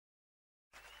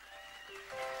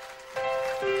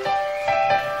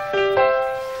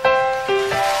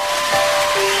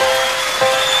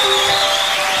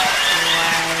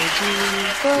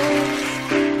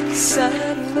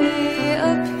suddenly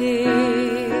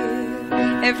appear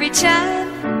every time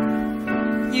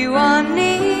you are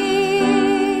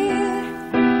near.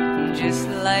 Just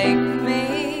like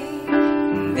me,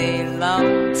 they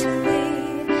long to be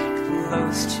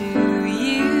close to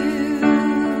you.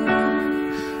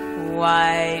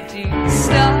 Why do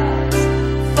stars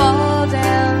fall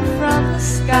down from the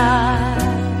sky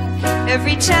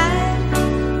every time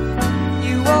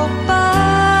you walk by?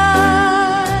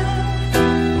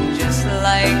 Just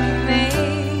like me,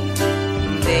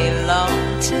 they long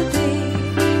to be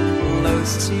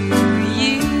close to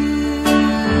you.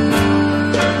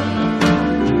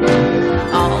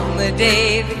 On the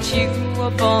day that you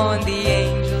were born, the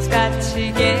angels got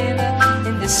together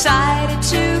and decided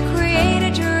to create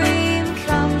a dream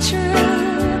come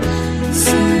true.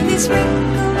 Soon they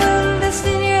sprinkle moon dust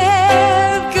in your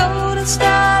hair, golden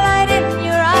starlight in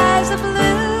your eyes of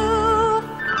blue.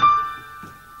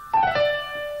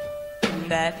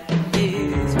 That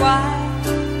is why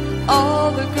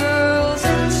all the girls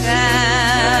in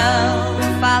town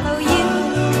follow you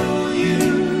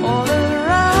all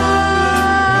around.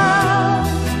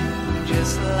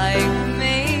 Just like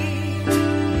me,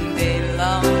 they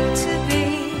long to be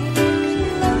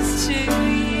close to you.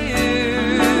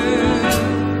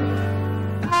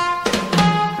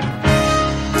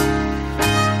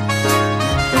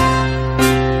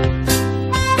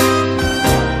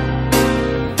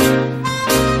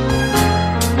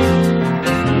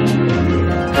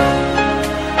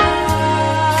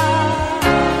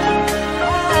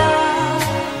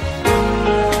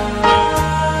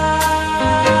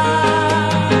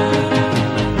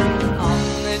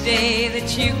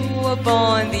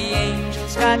 Born, the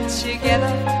angels got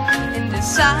together and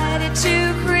decided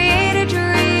to create a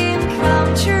dream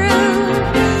come true.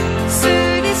 So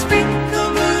they sprinkle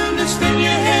moon dust in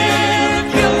your hair,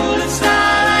 golden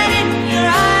starlight in your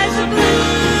eyes of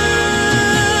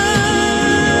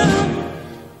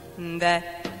blue. That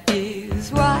is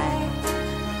why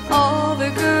all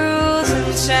the girls in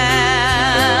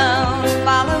town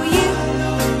follow you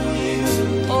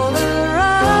all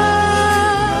around.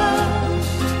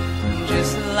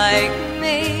 Just like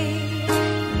me,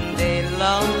 they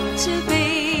long to be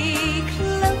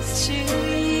close to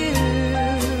you.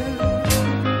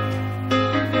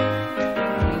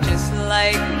 Just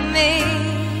like me,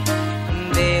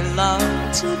 they long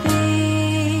to be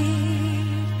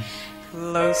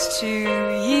close to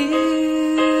you.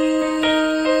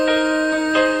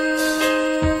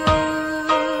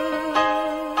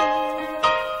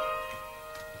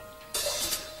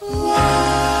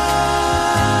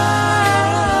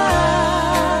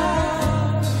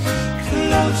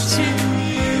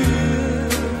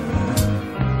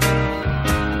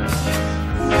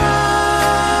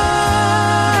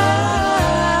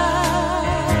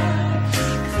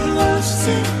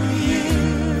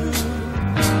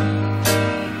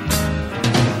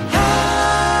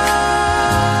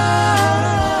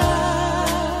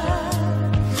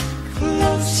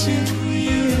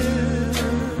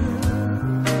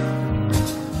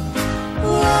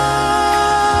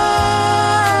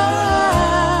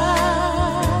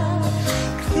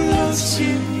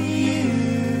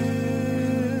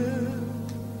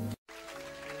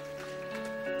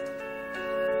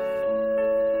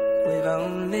 We've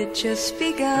only just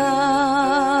begun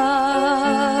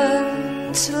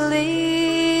to live,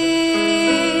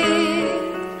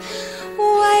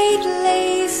 white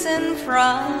lace and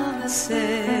promises,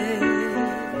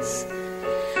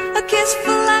 a kiss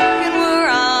for luck and we're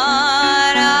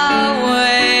on our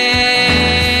way.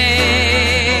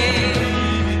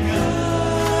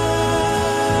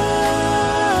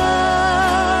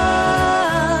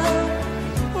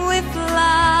 We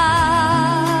fly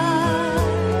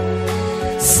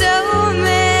so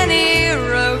many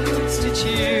roads to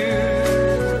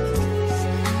choose.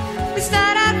 We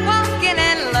start out walking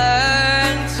and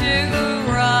learn to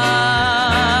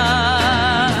run.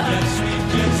 Yes, we've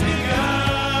just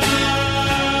begun.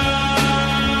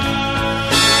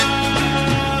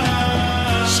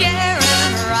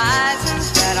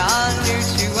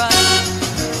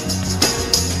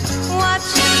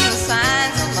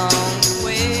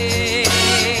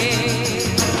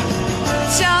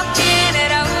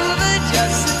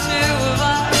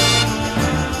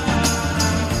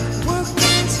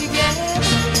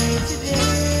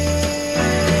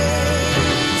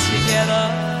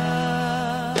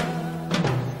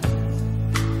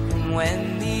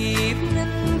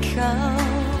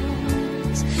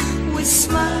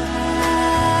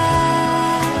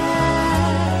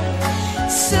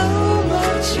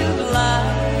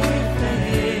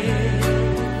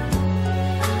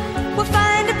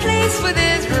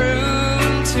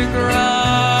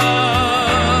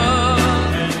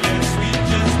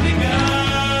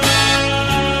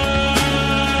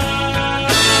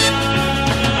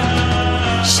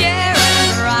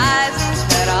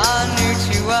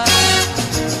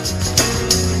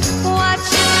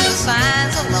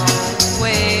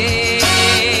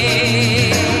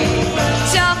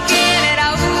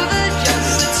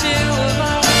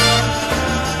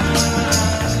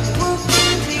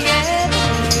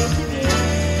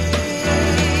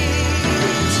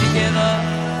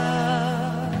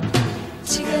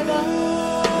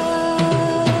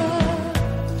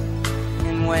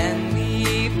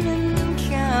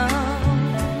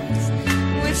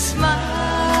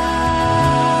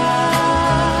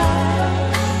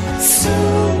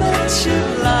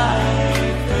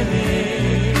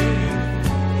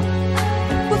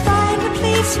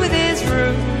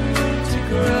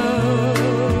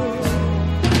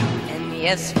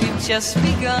 guess we've just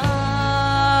begun.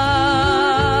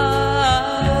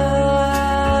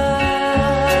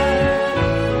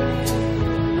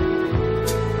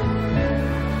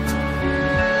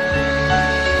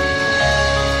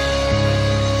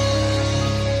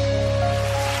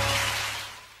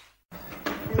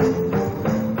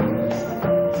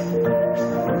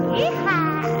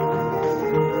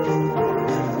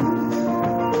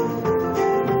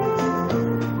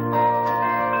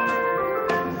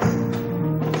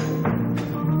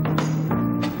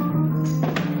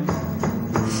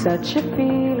 Such a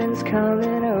feeling's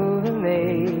coming over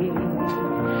me.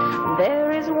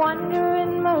 There is wonder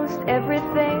in most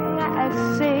everything I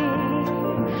see.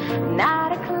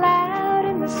 Not a cloud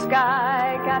in the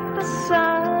sky, got the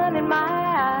sun in my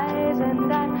eyes,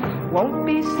 and I won't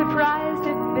be surprised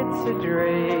if it's a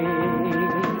dream.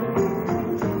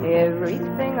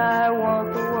 Everything I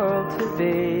want the world to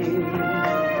be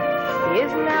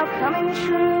is now coming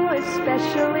true,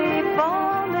 especially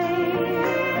for me.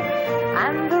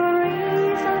 And the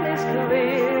reason is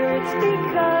clear, it's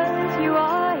because you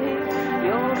are here.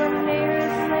 You're the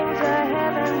nearest thing to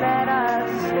heaven that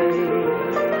I've seen.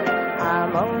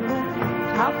 I'm on the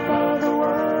top of the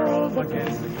world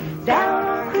looking down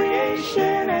on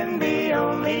creation, and the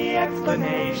only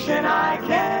explanation I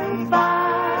can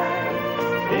find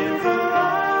is the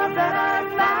love that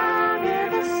I've found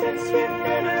ever since you've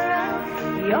been around.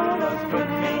 You almost put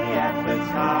me at the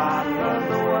top of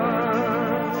the world.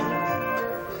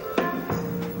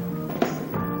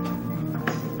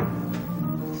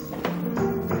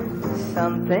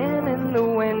 Something in the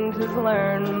wind has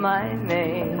learned my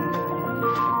name,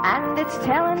 and it's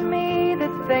telling me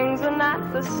that things are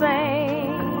not the same.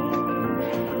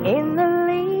 In the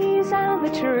leaves on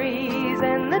the trees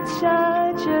and the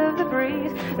touch of the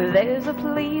breeze, there's a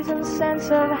pleasing sense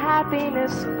of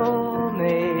happiness for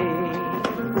me.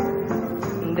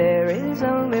 There is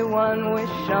only one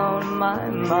wish on my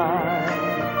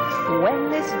mind. When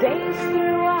this day is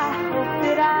through, I hope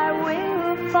that I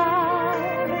will find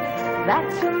that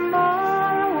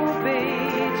tomorrow will be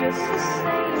just the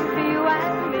same for you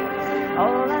and me.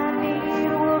 All I need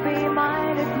will be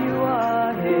mine if you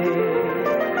are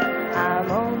here.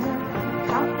 I'm on the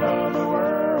top of the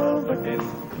world looking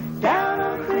down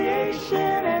on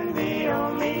creation, and the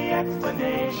only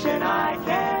explanation I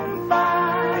can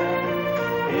find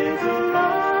is the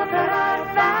love that I've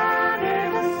found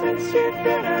ever since you've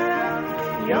been around.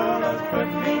 Your love put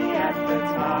me at the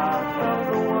top of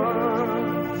the world.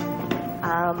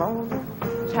 I'm on the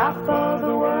top of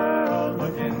the world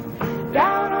looking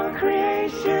down on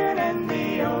creation, and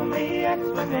the only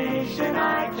explanation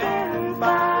I can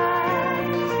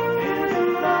find is the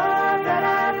love that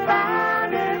I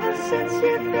found ever since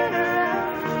you've been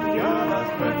around. Your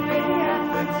love put me at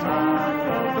the top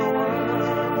of the world.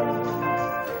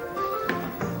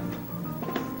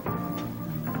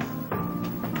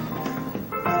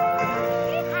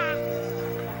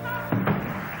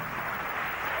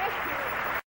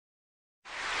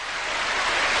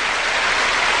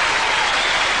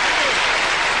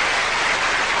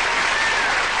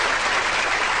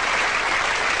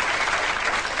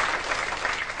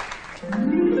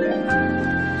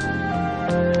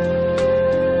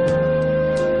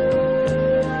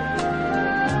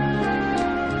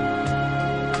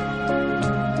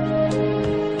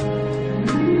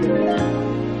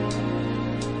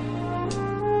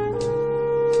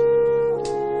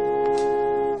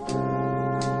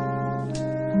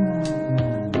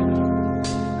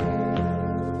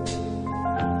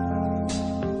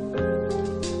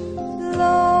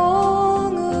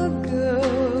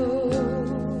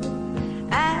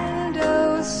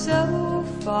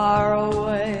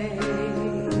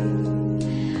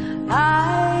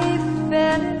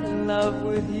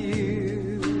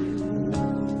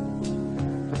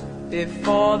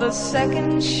 Before the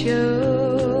second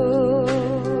show,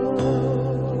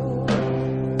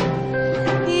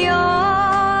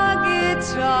 your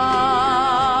guitar,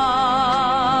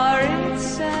 it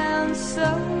sounds so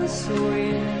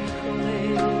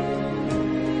sweetly,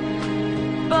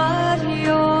 but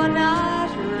you're not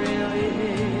really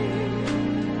here.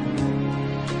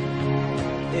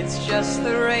 It's just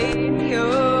the radio.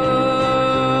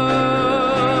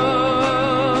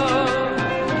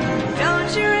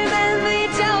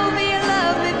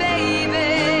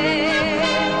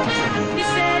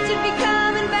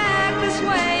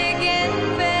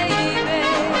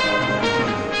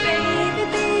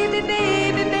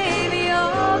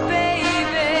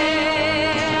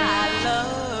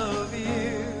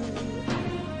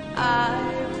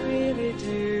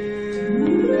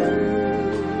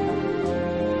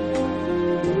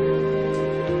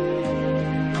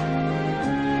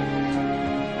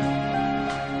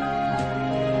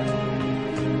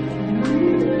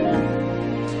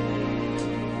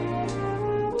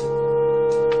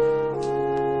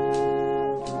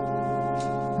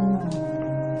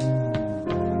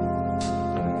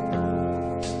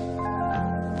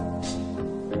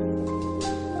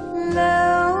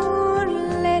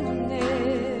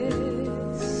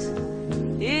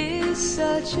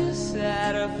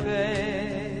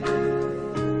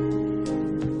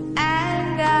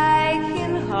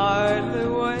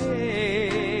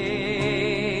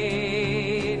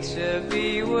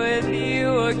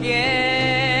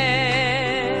 again.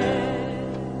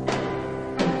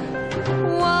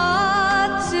 What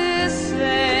to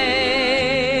say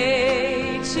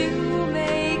to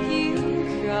make you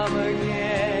come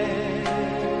again?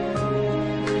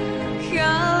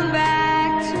 Come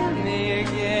back to me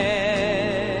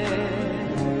again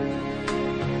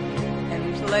and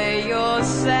play your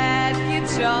sad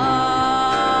guitar.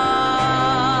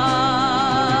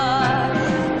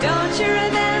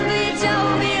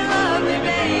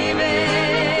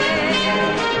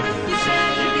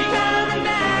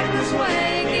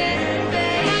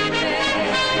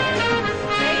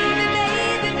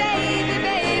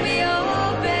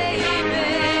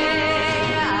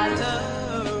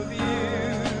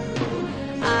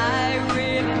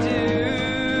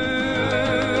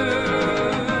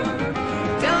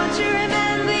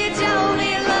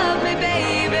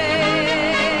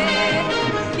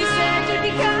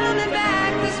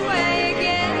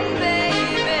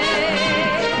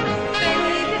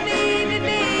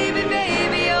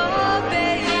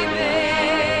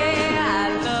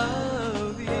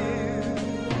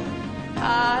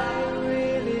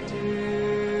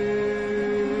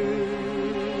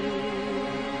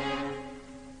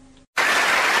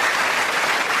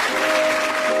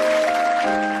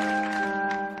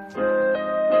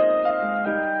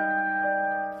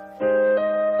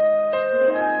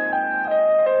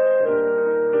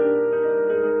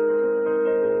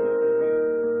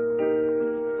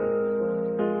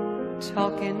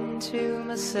 Talking to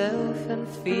myself and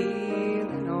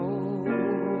feeling old.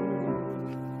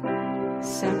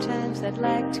 Sometimes I'd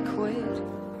like to quit.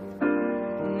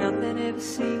 Nothing ever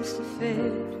seems to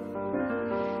fit.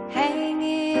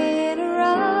 Hanging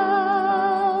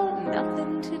around,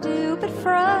 nothing to do but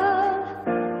frown.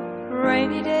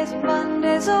 Rainy days and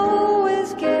Mondays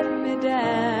always get me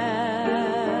down.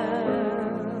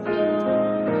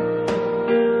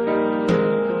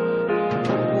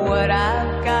 What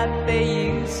I've got they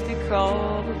used to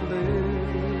call the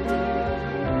blues.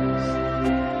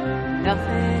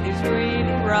 Nothing is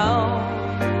really wrong.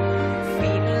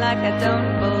 Feeling like I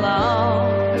don't belong.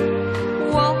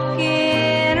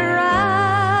 Walking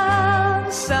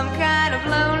around some kind of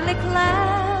lonely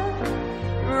cloud.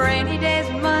 Rainy days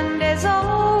and Mondays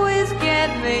always get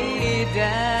me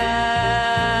down.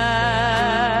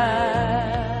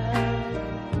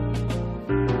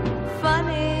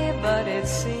 Funny, but it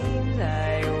seems I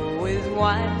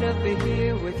wind up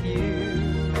here with you.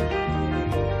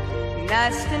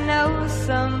 Nice to know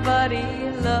somebody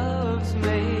loves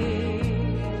me.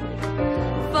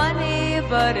 Funny,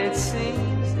 but it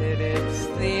seems that it's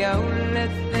the only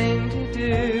thing to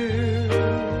do.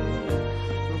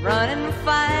 Run and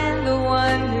find the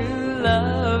one who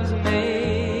loves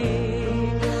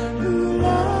me. Who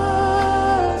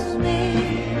loves me.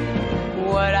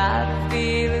 What I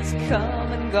feel is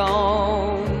come and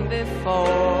gone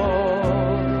before.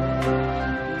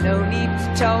 No need to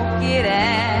talk it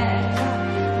out.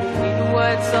 We know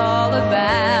what it's all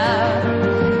about.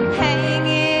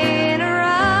 Hanging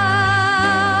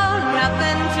around,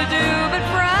 nothing to do but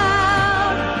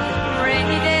frown.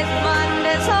 Rainy days,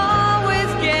 Mondays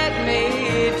always get me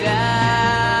down.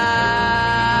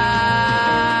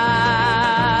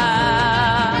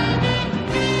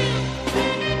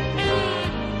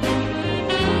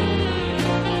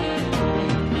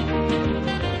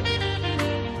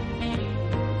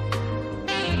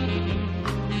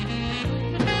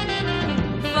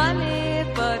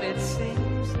 But it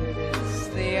seems that it's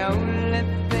the only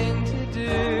thing to do.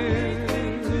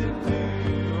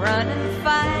 Run and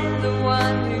find the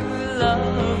one who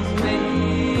loves me.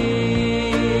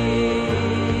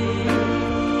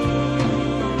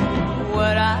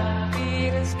 What I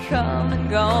feel has come and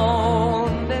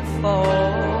gone before.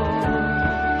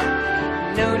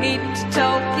 No need to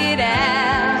talk it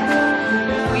out.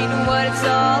 We know what it's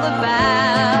all about.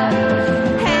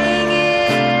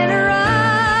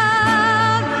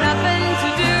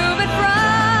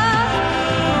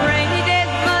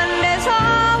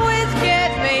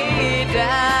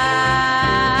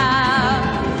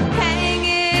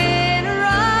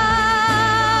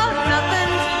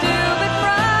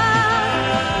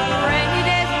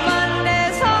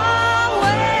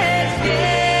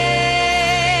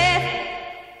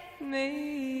 Me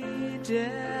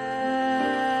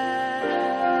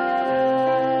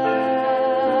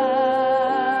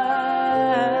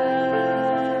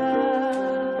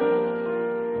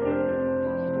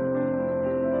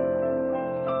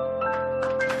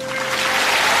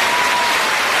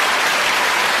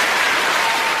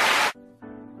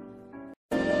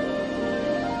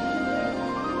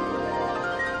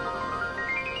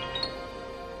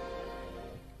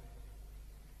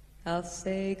I'll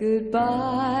say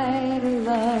goodbye to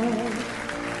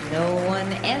love. No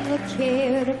one ever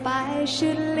cared if I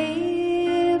should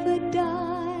live or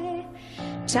die.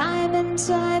 Time and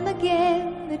time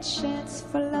again, the chance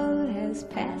for love has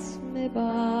passed me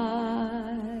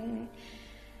by.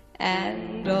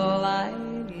 And all I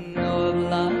know of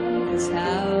love is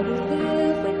how to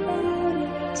live without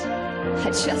it.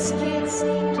 I just can't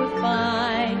seem to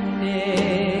find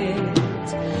it.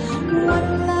 What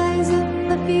lies in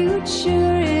the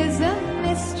future is a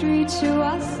mystery to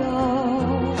us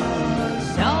all.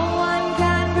 No one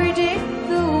can predict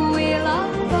the wheel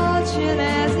of fortune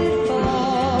as it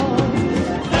falls.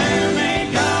 There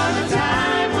may come a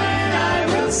time when I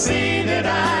will see that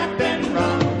I've been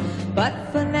wrong, but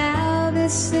for now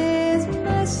this is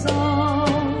my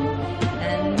song,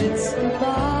 and it's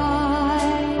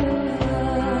goodbye to love.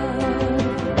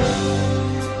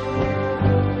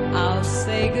 I'll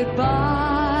say goodbye.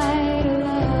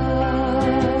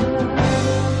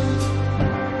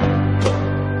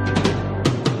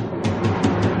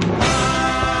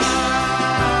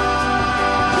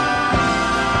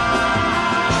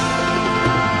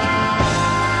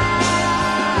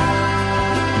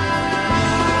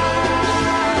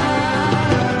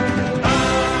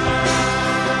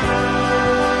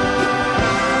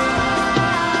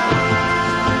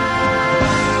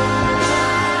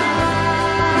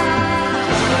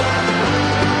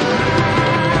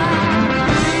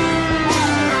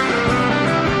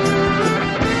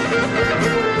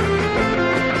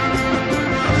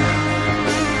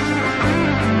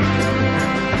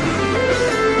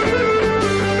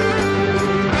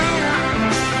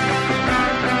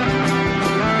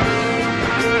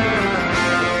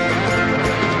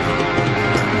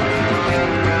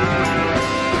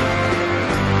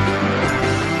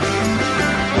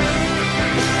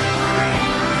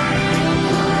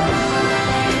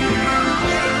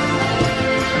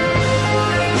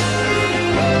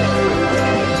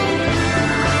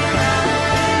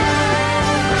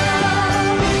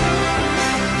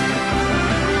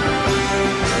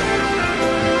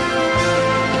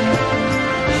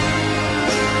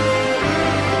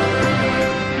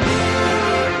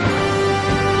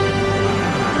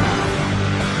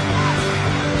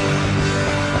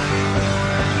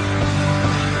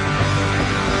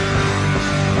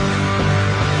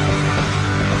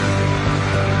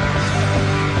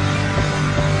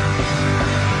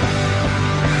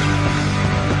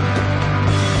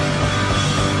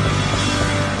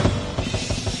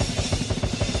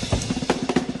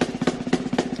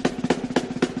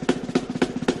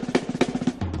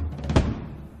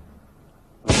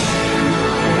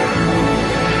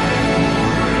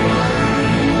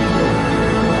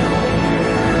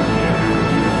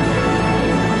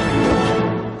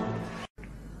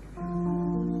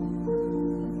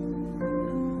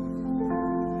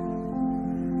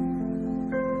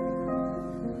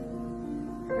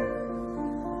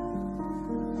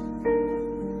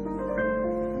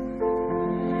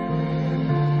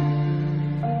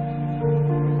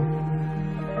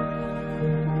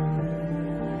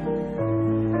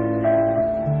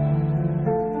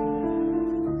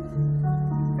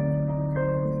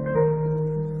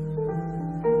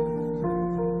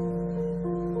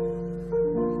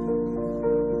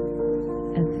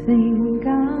 I think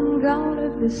I'm gonna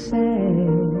be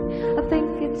sad. I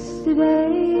think it's today.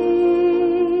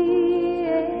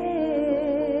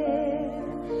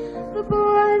 The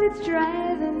boy that's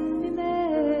driving me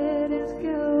mad is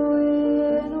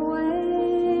going away.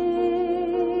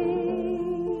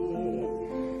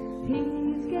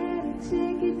 He's got a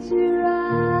ticket to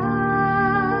ride.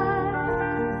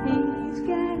 He's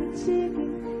got a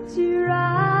ticket to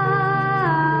ride.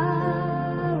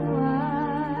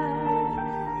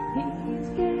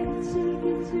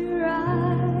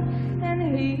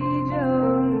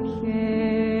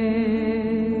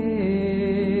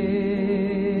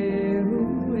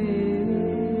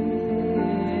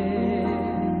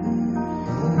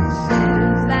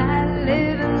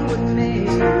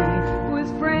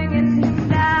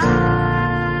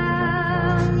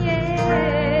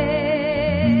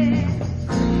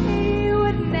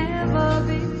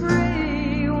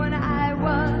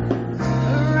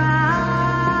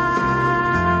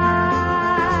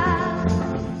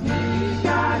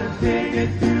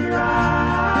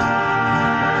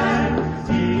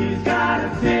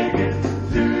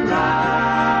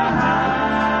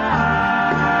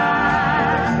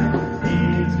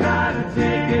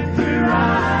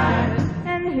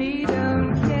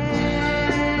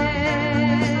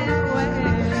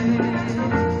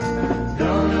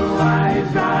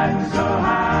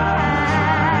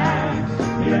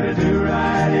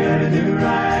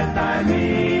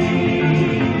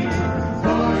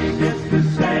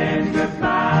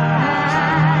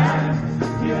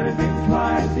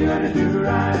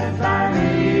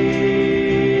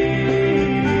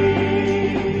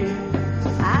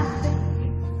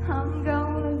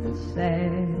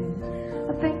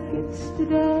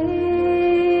 yesterday.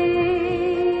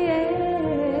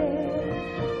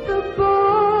 The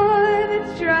boy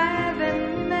that's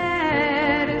driving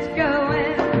mad is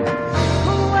going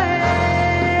away.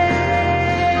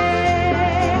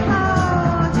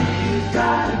 Oh, he's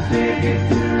got a ticket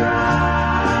to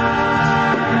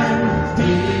ride.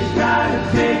 He's got a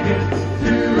ticket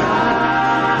to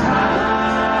ride.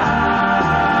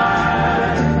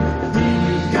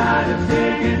 He's got a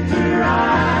ticket to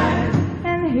ride,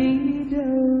 and he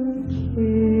don't care.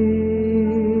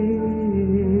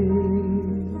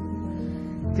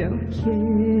 Don't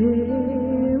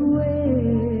care where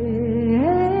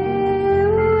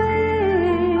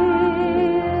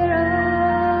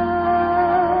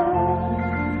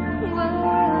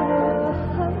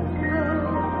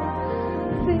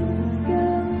think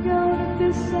I'm gonna be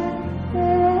sad.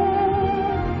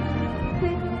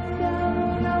 Think I'm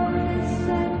gonna be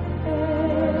sad.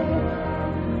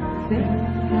 Think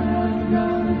I'm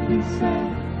gonna be sad.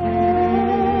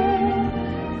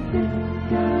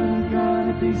 Think I'm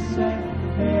gonna be sad.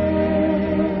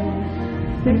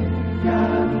 Think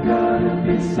I'm gonna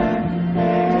be sad.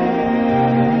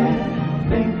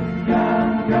 Think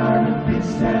I'm gonna be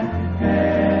sad.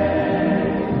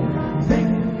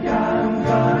 Think I'm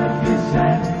gonna be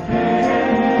sad.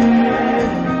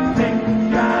 Think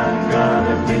I'm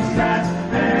gonna be sad.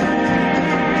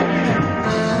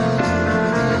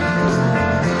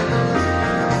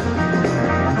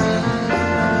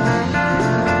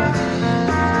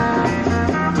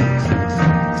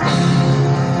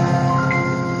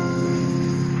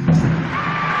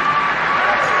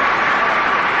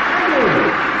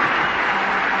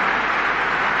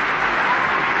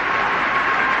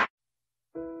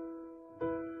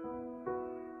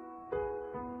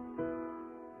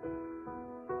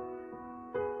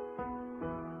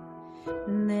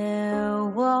 There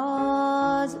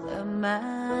was a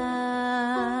man,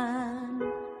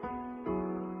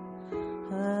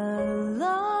 a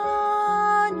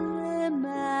lonely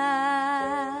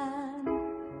man,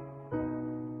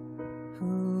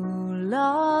 who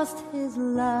lost his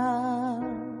love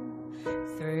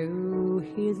through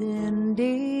his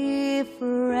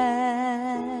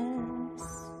indifference.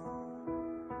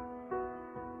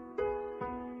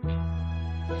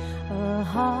 A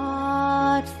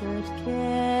heart that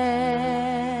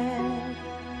cared,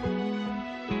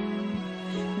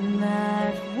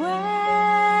 that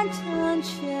went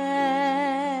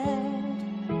unshared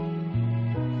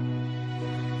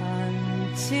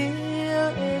until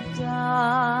it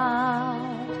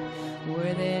died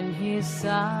within his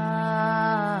silence.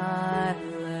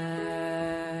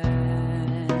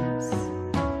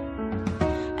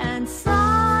 And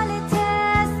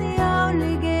solitaire's the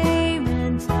only game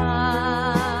in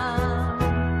town,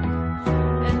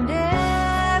 and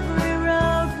every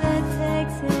road that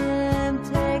takes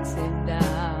him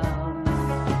down.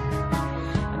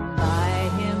 And by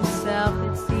himself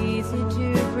it's easy to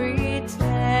pretend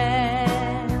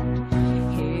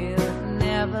he'll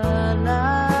never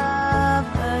love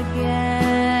again.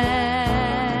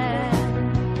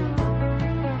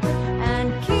 And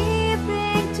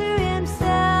keeping to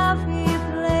himself he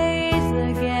plays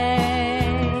the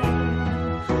game.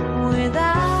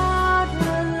 Without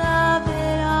her love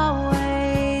it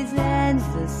always ends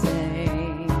the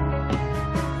same.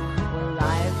 Well,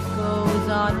 life goes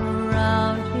on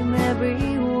around him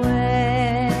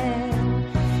everywhere.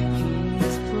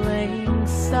 He's playing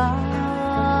solitaire.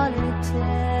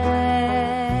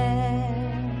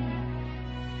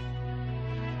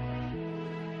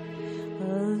 A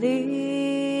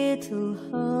little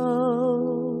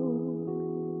hope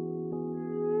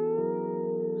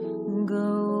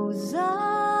goes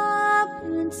up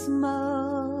in smoke.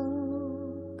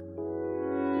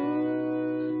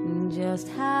 Just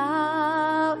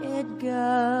how it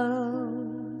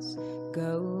goes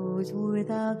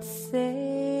without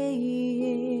saying.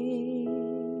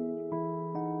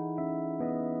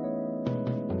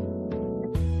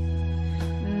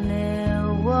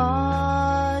 There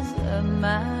was a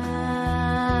man,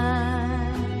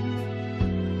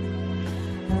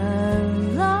 a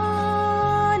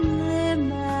lonely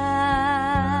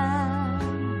man,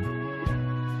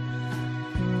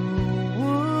 who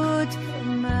would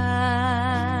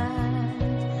command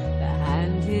the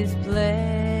hand he's playing.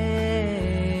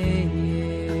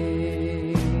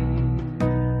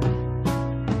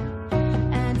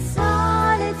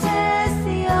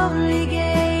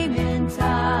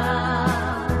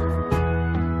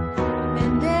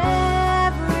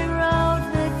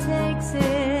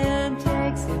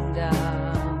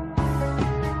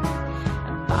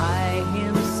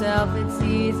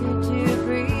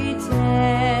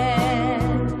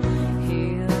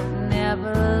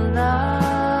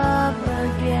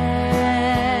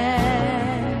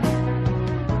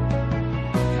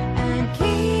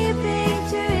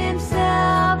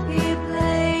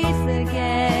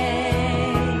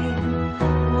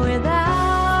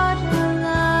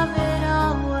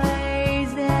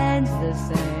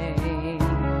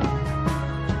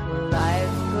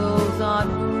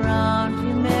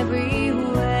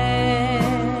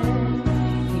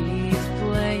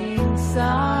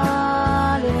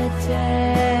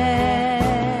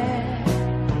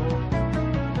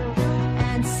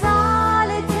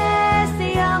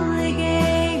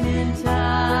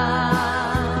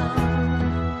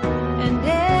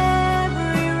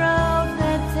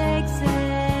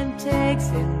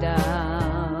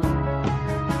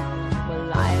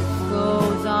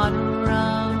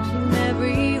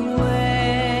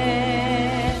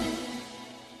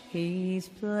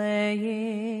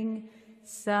 sing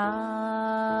solitaire.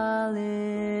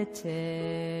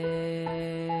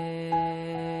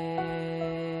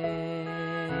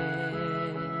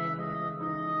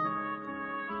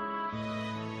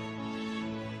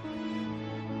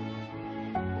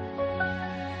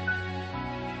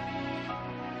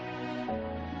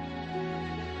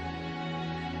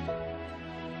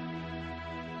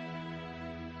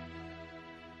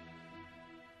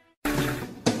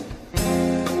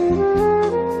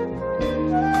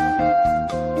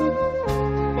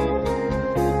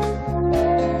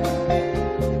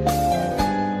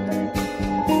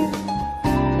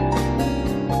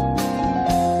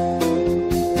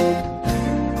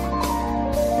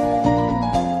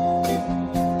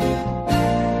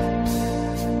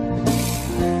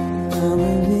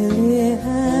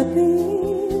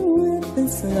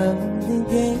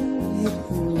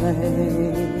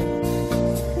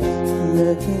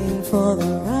 Looking for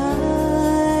the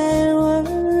right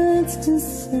words to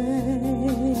say,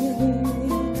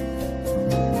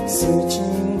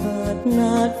 searching but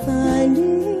not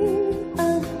finding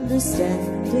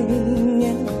understanding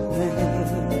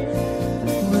anyway.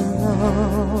 We're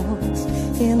lost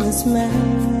in this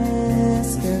masquerade.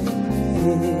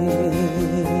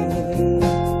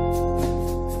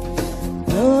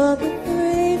 Not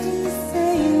afraid to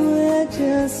say we're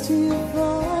just too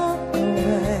far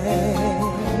away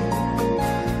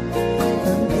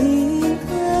from being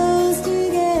close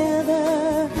together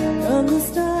from the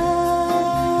start.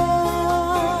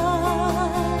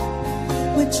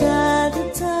 We tried to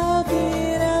talk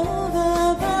it over,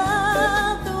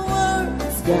 but the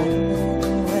words got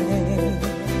away.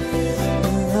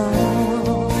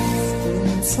 Lost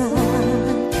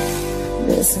inside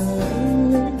this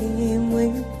lonely game we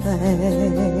play.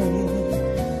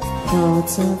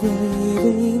 Thoughts of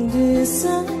leaving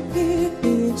disappear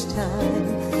each time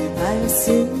I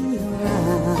see your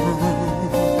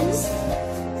eyes.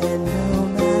 And no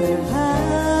matter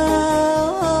how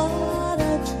hard I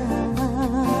try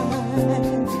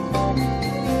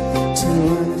to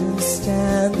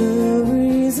understand the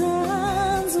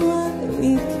reasons why we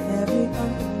carry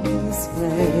on this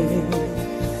way,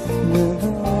 we're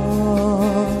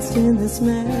lost in this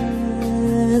masquerade.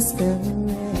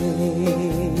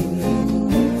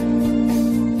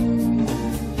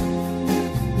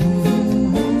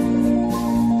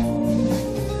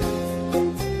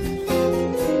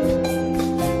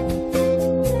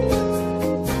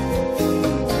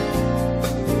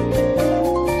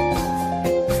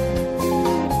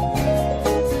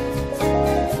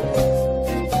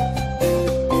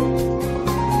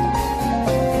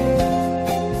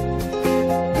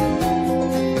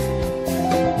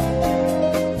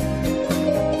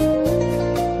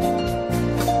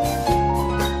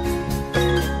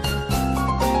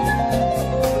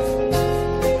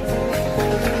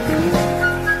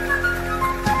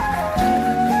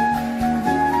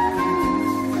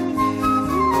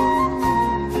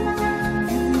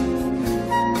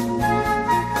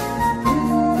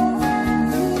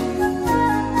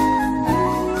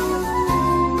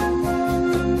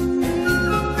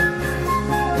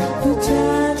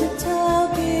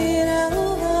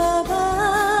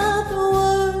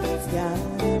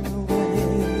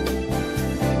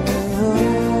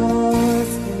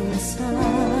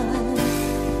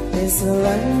 It's a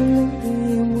lonely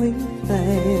game we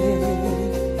play.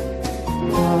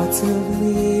 Thoughts of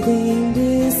leaving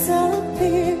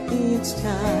disappear each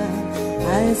time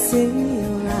I see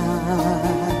your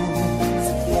eyes.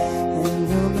 And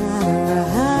no matter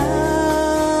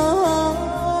how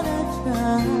hard I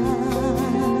try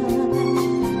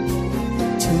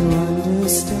to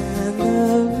understand the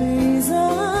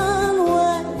reason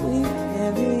why we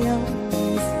carry on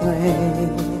this way,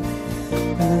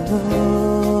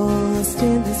 lost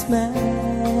in this masquerade.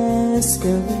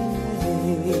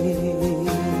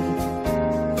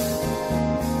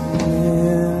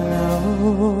 We're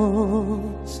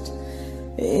lost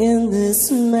in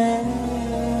this masquerade.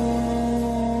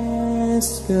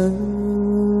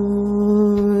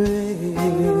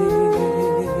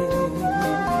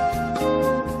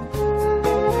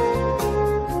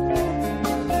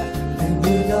 And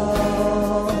we're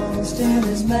lost in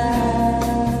this masquerade.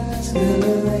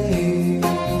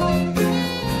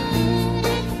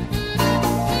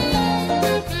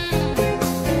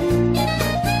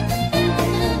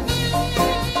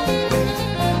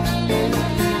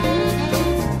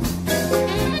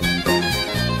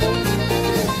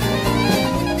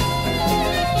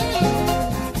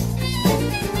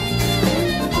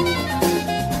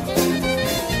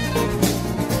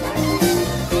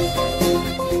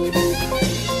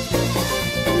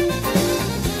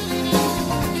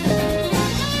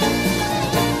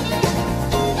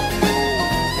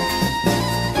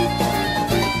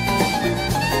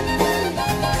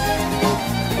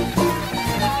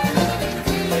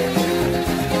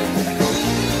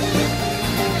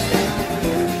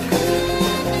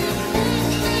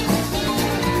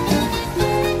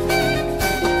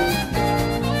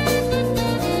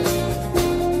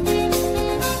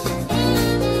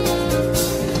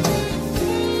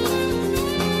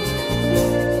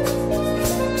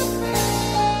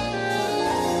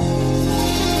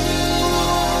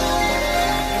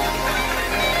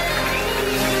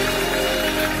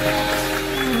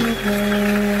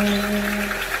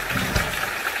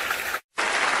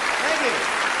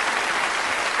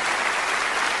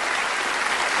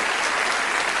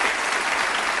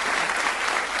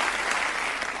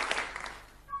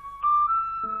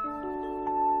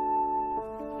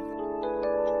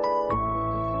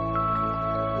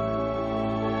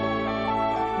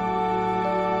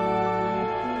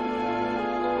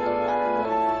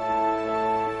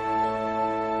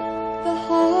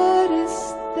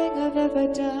 I've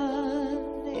ever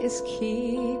done is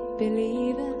keep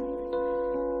believing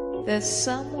there's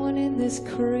someone in this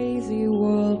crazy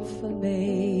world for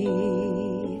me.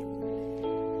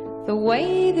 The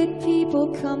way that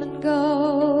people come and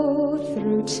go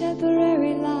through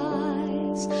temporary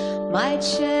lives, my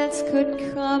chance could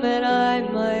come and I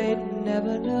might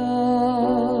never know.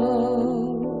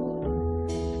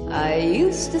 I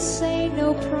used to say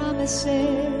no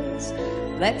promises,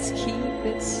 let's keep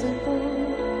it simple,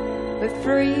 but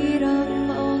freedom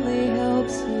only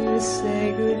helps you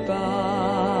say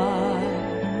goodbye.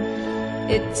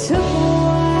 It took a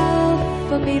while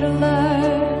for me to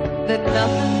learn that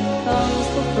nothing comes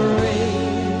for free.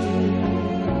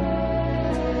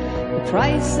 The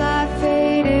price I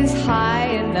paid is high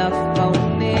enough for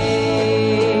me.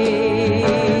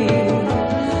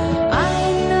 I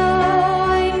know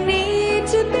I need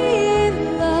to be in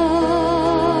love.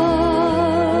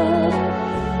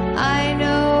 I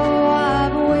know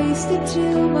I've wasted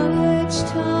too much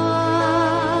time.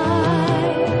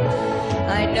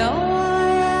 I know I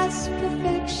ask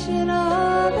perfection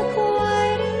of a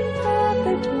quite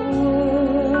imperfect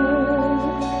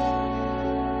world,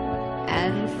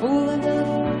 and fool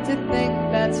enough to think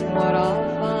that's what I'll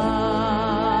find.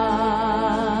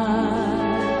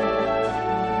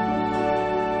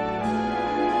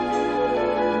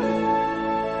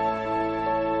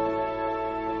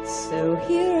 So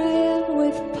here I am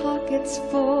with pockets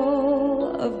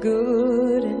full of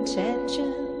good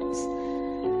intentions,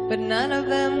 but none of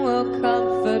them will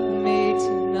comfort me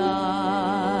tonight.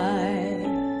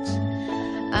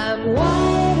 I'm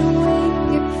wide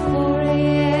awake at 4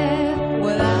 a.m.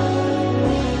 without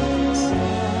a sight,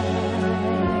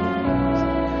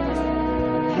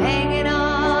 hanging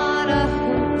on a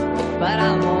hoop, but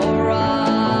I'm alright.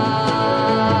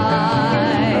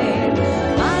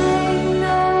 I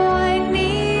know I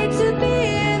need to be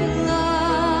in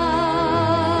love.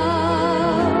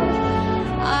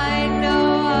 I know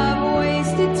I've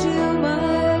wasted too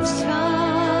much time.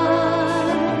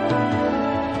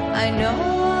 I know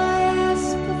I ask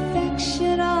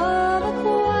perfection of a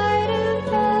quite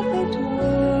imperfect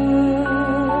world,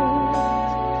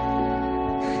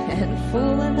 and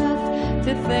fool enough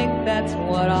to think that's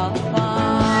what I'll find.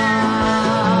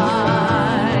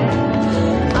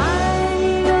 I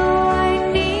know I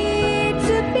need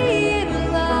to be in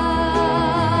love.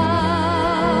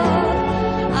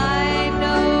 I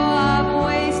know I've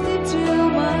wasted too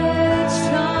much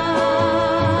time.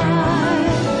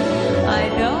 I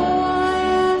know I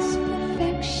ask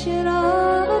perfection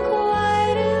of a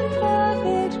quite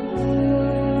imperfect world,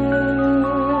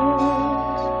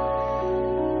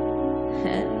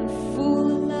 and fool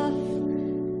enough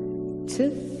to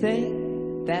think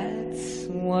that's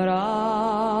what I'll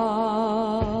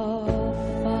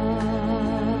find.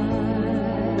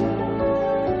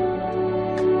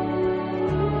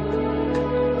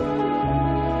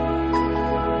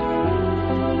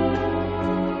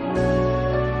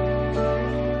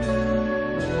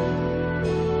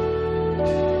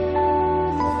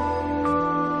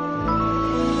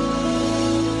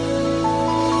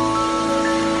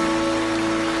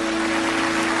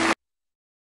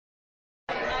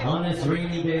 On this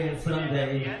rainy day and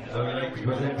Sunday, I would like to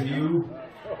present to you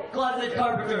Closet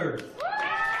Carpenters.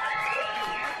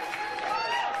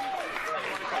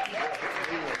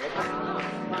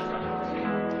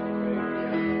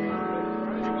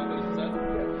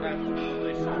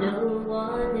 No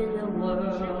one in the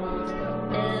world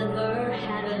ever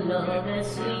had a love as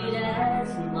sweet as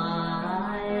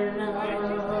my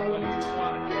love.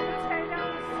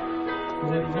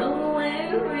 For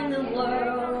nowhere in the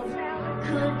world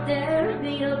could there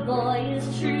be a boy as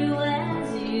true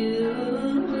as you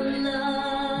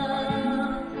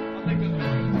love.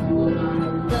 For my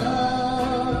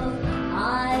love,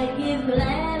 I give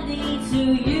gladly to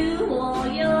you all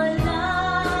your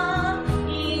love.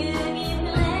 You give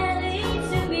gladly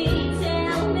to me.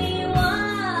 Tell me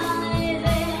why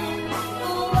then?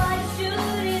 Why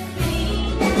should it be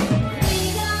that we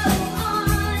go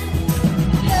on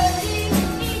hurting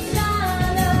each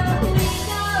other? We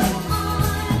go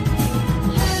on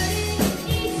hurting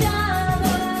each other.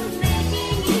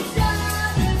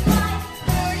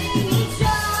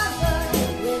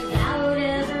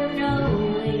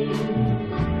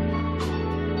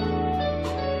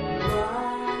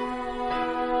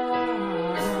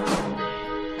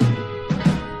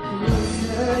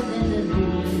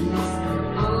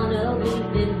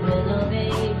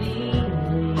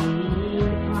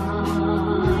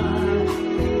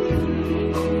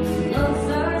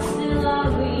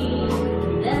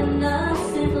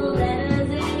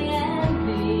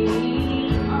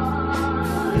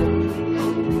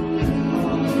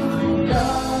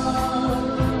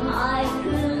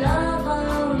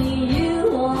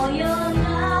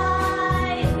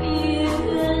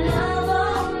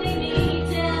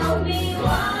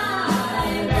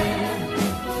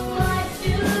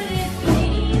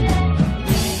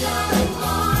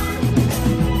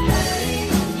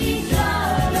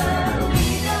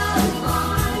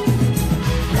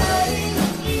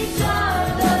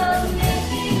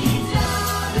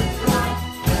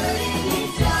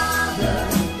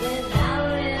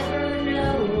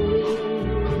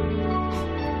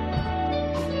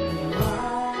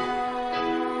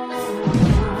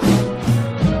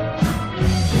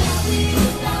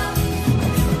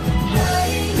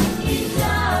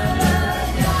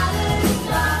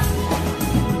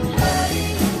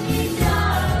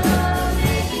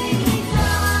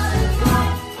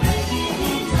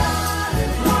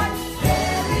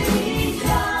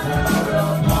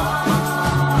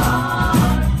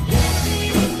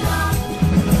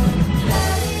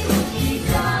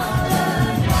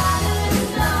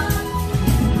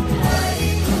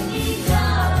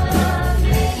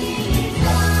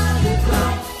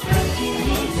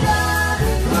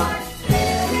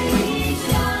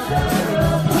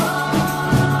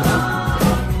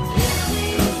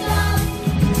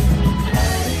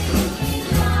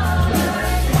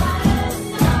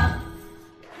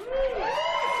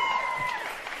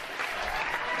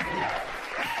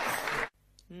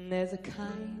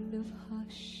 of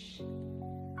hush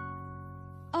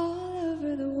all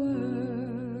over the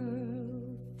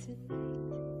world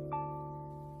tonight.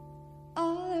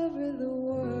 All over the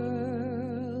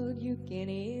world you can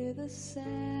hear the sounds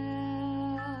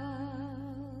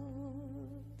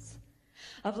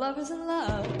of lovers in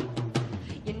love.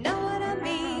 You know what I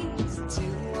mean? Just the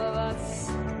two of us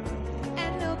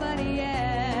and nobody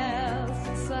else.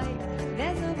 It's like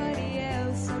there's nobody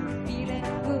else. I'm feeling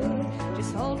good,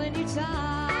 just holding you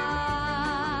tight.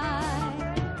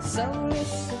 So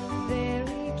listen